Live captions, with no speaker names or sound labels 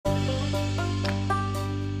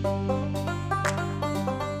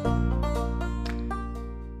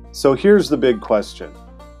So here's the big question.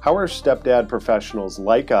 How are stepdad professionals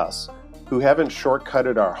like us who haven't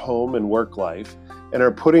shortcutted our home and work life and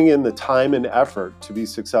are putting in the time and effort to be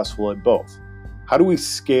successful at both? How do we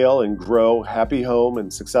scale and grow happy home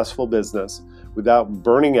and successful business without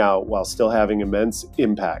burning out while still having immense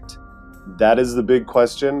impact? That is the big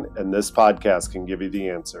question, and this podcast can give you the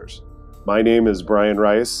answers. My name is Brian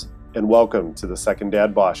Rice, and welcome to the Second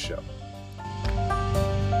Dad Boss Show.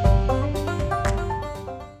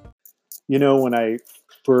 You know, when I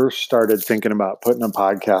first started thinking about putting a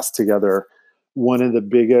podcast together, one of the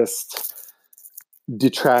biggest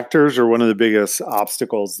detractors or one of the biggest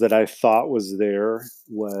obstacles that I thought was there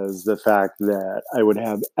was the fact that I would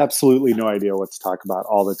have absolutely no idea what to talk about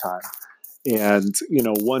all the time. And, you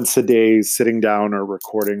know, once a day sitting down or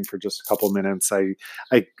recording for just a couple minutes,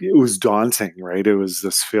 it was daunting, right? It was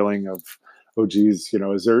this feeling of, oh, geez, you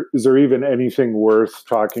know, is there even anything worth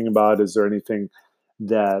talking about? Is there anything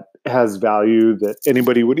that has value that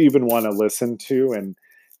anybody would even want to listen to? And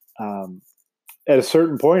at a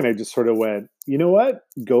certain point, I just sort of went, you know what?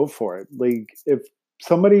 Go for it. Like, if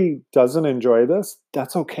somebody doesn't enjoy this,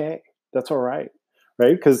 that's okay. That's all right.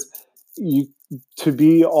 Right? Because to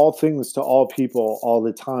be all things to all people all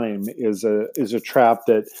the time is a trap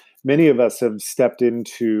that many of us have stepped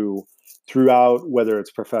into throughout, whether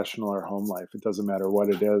it's professional or home life. It doesn't matter what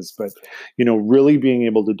it is, but, you know, really being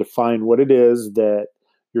able to define what it is that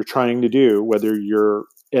you're trying to do, whether you're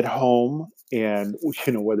at home and,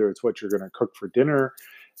 you know, whether it's what you're going to cook for dinner,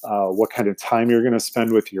 what kind of time you're going to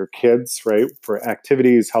spend with your kids, right? For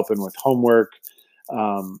activities, helping with homework,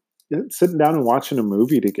 sitting down and watching a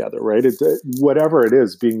movie together, right? Whatever it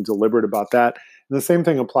is, being deliberate about that. And the same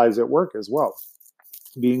thing applies at work as well.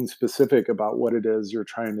 Being specific about what it is you're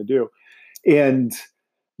trying to do. And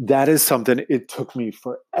that is something it took me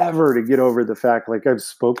forever to get over the fact, like, I've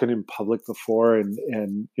spoken in public before and,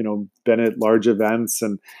 you know, been at large events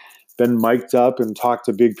and been mic'd up and talked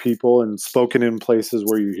to big people and spoken in places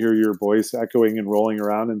where you hear your voice echoing and rolling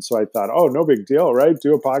around. And so I thought, oh, no big deal, right?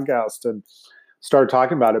 Do a podcast and start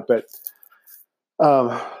talking about it. But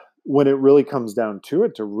when it really comes down to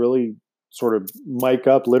it, to really sort of mic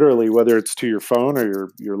up literally, whether it's to your phone or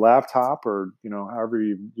your laptop or, you know, however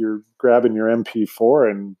you're grabbing your MP4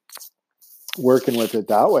 and working with it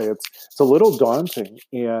that way, it's a little daunting.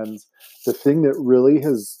 And the thing that really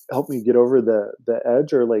has helped me get over the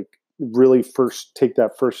edge, or like really first take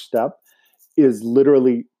that first step, is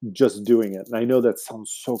literally just doing it. And I know that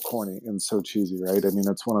sounds so corny and so cheesy, right? I mean,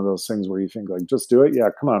 it's one of those things where you think, like, just do it. Yeah,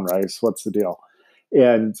 come on, Rice, what's the deal?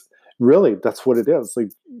 And really, that's what it is. Like,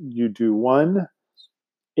 you do one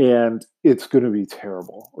and it's going to be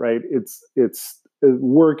terrible, right? It's a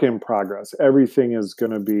work in progress. Everything is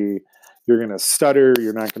going to be, you're going to stutter.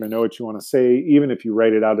 You're not going to know what you want to say. Even if you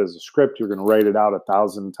write it out as a script, you're going to write it out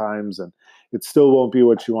 1,000 times and it still won't be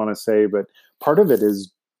what you want to say. But part of it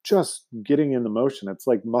is just getting in the motion. It's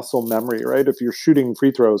like muscle memory, right? If you're shooting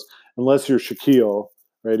free throws, unless you're Shaquille,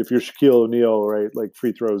 right? If you're Shaquille O'Neal, right? Like,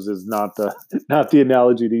 free throws is not the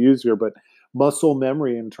analogy to use here, but muscle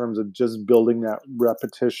memory in terms of just building that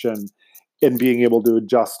repetition and being able to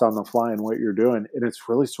adjust on the fly in what you're doing. And it's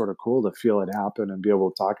really sort of cool to feel it happen and be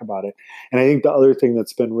able to talk about it. And I think the other thing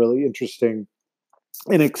that's been really interesting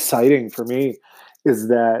and exciting for me is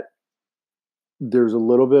that there's a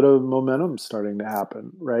little bit of momentum starting to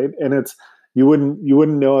happen, right? And it's, you wouldn't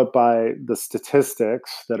know it by the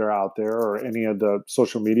statistics that are out there or any of the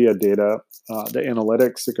social media data, the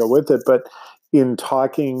analytics that go with it. But in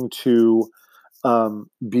talking to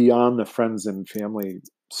beyond the friends and family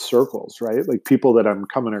circles, right? Like, people that I'm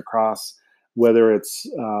coming across, whether it's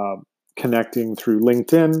connecting through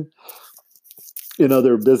LinkedIn, in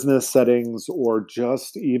other business settings, or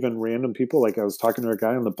just even random people. Like, I was talking to a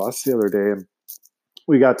guy on the bus the other day and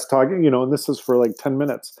we got to talking, you know, and this is for like 10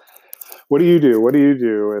 minutes. What do you do? What do you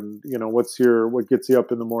do? And, you know, what gets you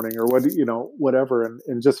up in the morning, or what, you know, whatever.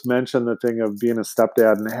 And just mention the thing of being a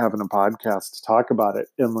stepdad and having a podcast to talk about it.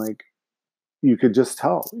 And, like, you could just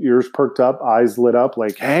tell, ears perked up, eyes lit up,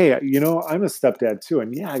 like, hey, you know, I'm a stepdad too.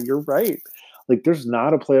 And yeah, you're right. Like, there's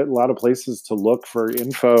not a lot of places to look for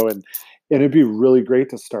info, and it'd be really great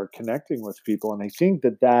to start connecting with people. And I think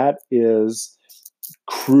that is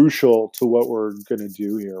crucial to what we're going to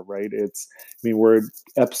do here, right? We're at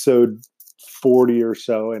episode 40 or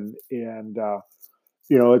so, and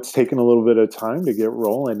you know, it's taken a little bit of time to get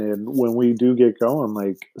rolling. And when we do get going,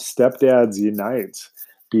 like, Stepdads Unite,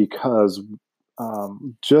 because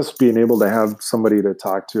just being able to have somebody to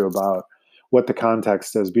talk to about what the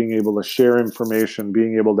context is, being able to share information,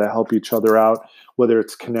 being able to help each other out, whether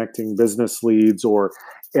it's connecting business leads or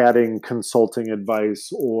adding consulting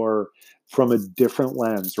advice or from a different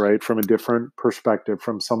lens, right? From a different perspective,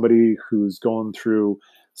 from somebody who's going through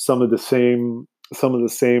some of the same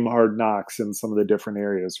hard knocks in some of the different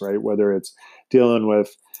areas, right? Whether it's dealing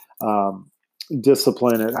with um,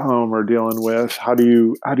 discipline at home, or dealing with how do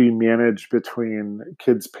you manage between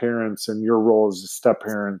kids' parents and your role as a step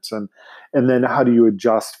parents, and then how do you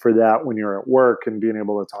adjust for that when you're at work and being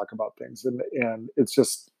able to talk about things, and it's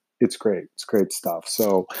great. It's great stuff.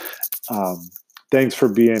 So um, thanks for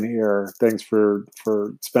being here. Thanks for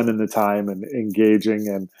spending the time and engaging,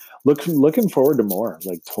 and looking forward to more.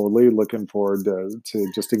 Like, totally looking forward to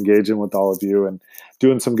just engaging with all of you and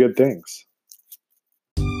doing some good things.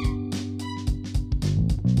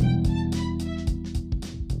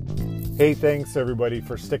 Hey, thanks everybody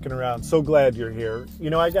for sticking around. So glad you're here.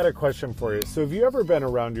 I got a question for you. So have you ever been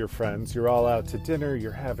around your friends? You're all out to dinner,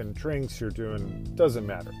 you're having drinks, you're doing, doesn't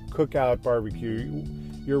matter, cookout, barbecue.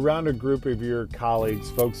 You're around a group of your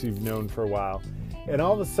colleagues, folks you've known for a while. And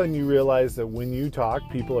all of a sudden you realize that when you talk,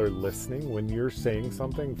 people are listening. When you're saying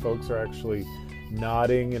something, folks are actually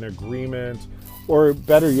nodding in agreement. Or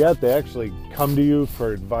better yet, they actually come to you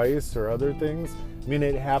for advice or other things. I mean,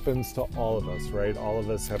 it happens to all of us, right? All of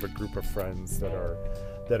us have a group of friends that are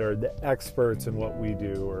the experts in what we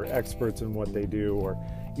do, or experts in what they do, or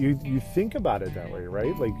you think about it that way,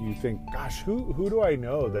 right? Like, you think, gosh, who do I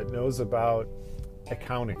know that knows about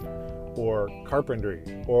accounting or carpentry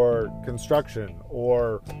or construction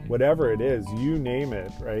or whatever it is, you name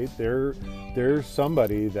it, right? There's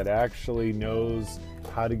somebody that actually knows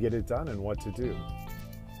how to get it done and what to do.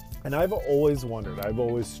 And I've always wondered, I've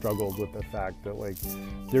always struggled with the fact that, like,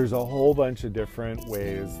 there's a whole bunch of different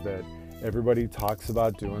ways that everybody talks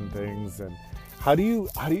about doing things, and how do you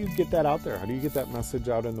get that out there? How do you get that message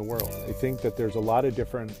out in the world? I think that there's a lot of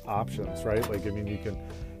different options, right? Like, I mean, you can,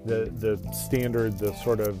 the standard, the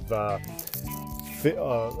sort of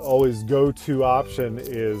always go-to option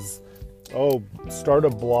is, start a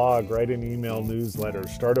blog, write an email newsletter,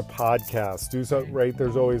 start a podcast, do so, right?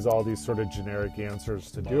 There's always all these sort of generic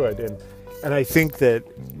answers to do it. And I think that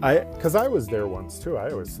because I was there once too,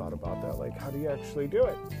 I always thought about that, like, how do you actually do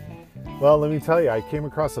it? Well, let me tell you, I came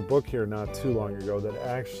across a book here not too long ago that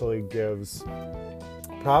actually gives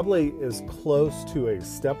probably as close to a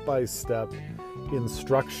step-by-step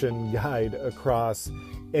instruction guide across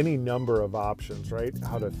any number of options, right?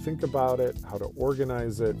 How to think about it, how to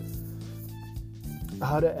organize it,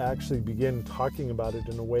 how to actually begin talking about it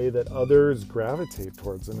in a way that others gravitate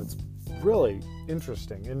towards. And it's really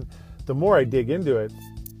interesting. And the more I dig into it,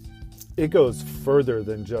 it goes further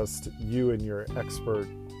than just you and your expert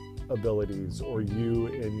abilities, or you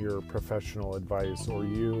and your professional advice, or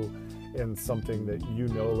you and something that you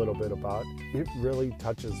know a little bit about. It really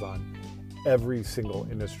touches on every single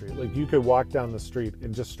industry. Like, you could walk down the street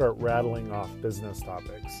and just start rattling off business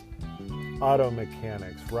topics. Auto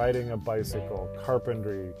mechanics, riding a bicycle,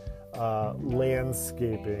 carpentry,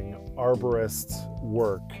 landscaping, arborist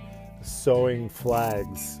work, sewing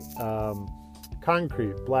flags,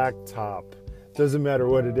 concrete, blacktop. Doesn't matter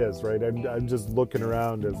what it is, right? I'm just looking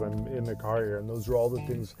around as I'm in the car here, and those are all the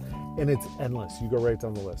things, and it's endless. You go right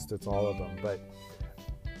down the list. It's all of them. But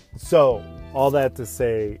so all that to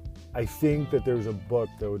say, I think that there's a book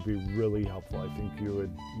that would be really helpful. I think you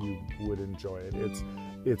would enjoy it.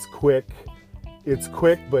 It's quick. It's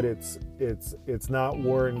quick, but it's not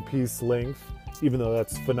War and Peace length, even though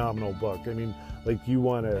that's a phenomenal book. I mean, like, you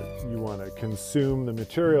want to consume the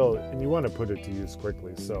material and you want to put it to use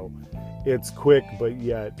quickly. So it's quick, but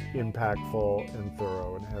yet impactful and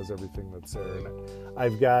thorough, and has everything that's there in it.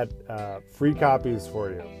 I've got free copies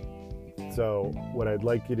for you. So what I'd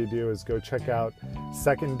like you to do is go check out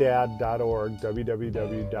secondad.org,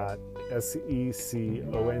 www.secondad,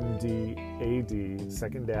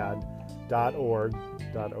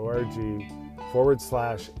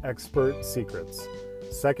 secondad.org/expert secrets.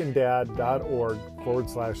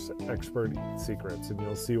 secondad.org/expert secrets, and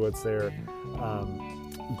you'll see what's there.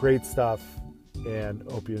 Great stuff, and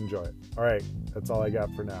hope you enjoy it. All right, that's all I got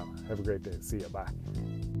for now. Have a great day. See ya. Bye.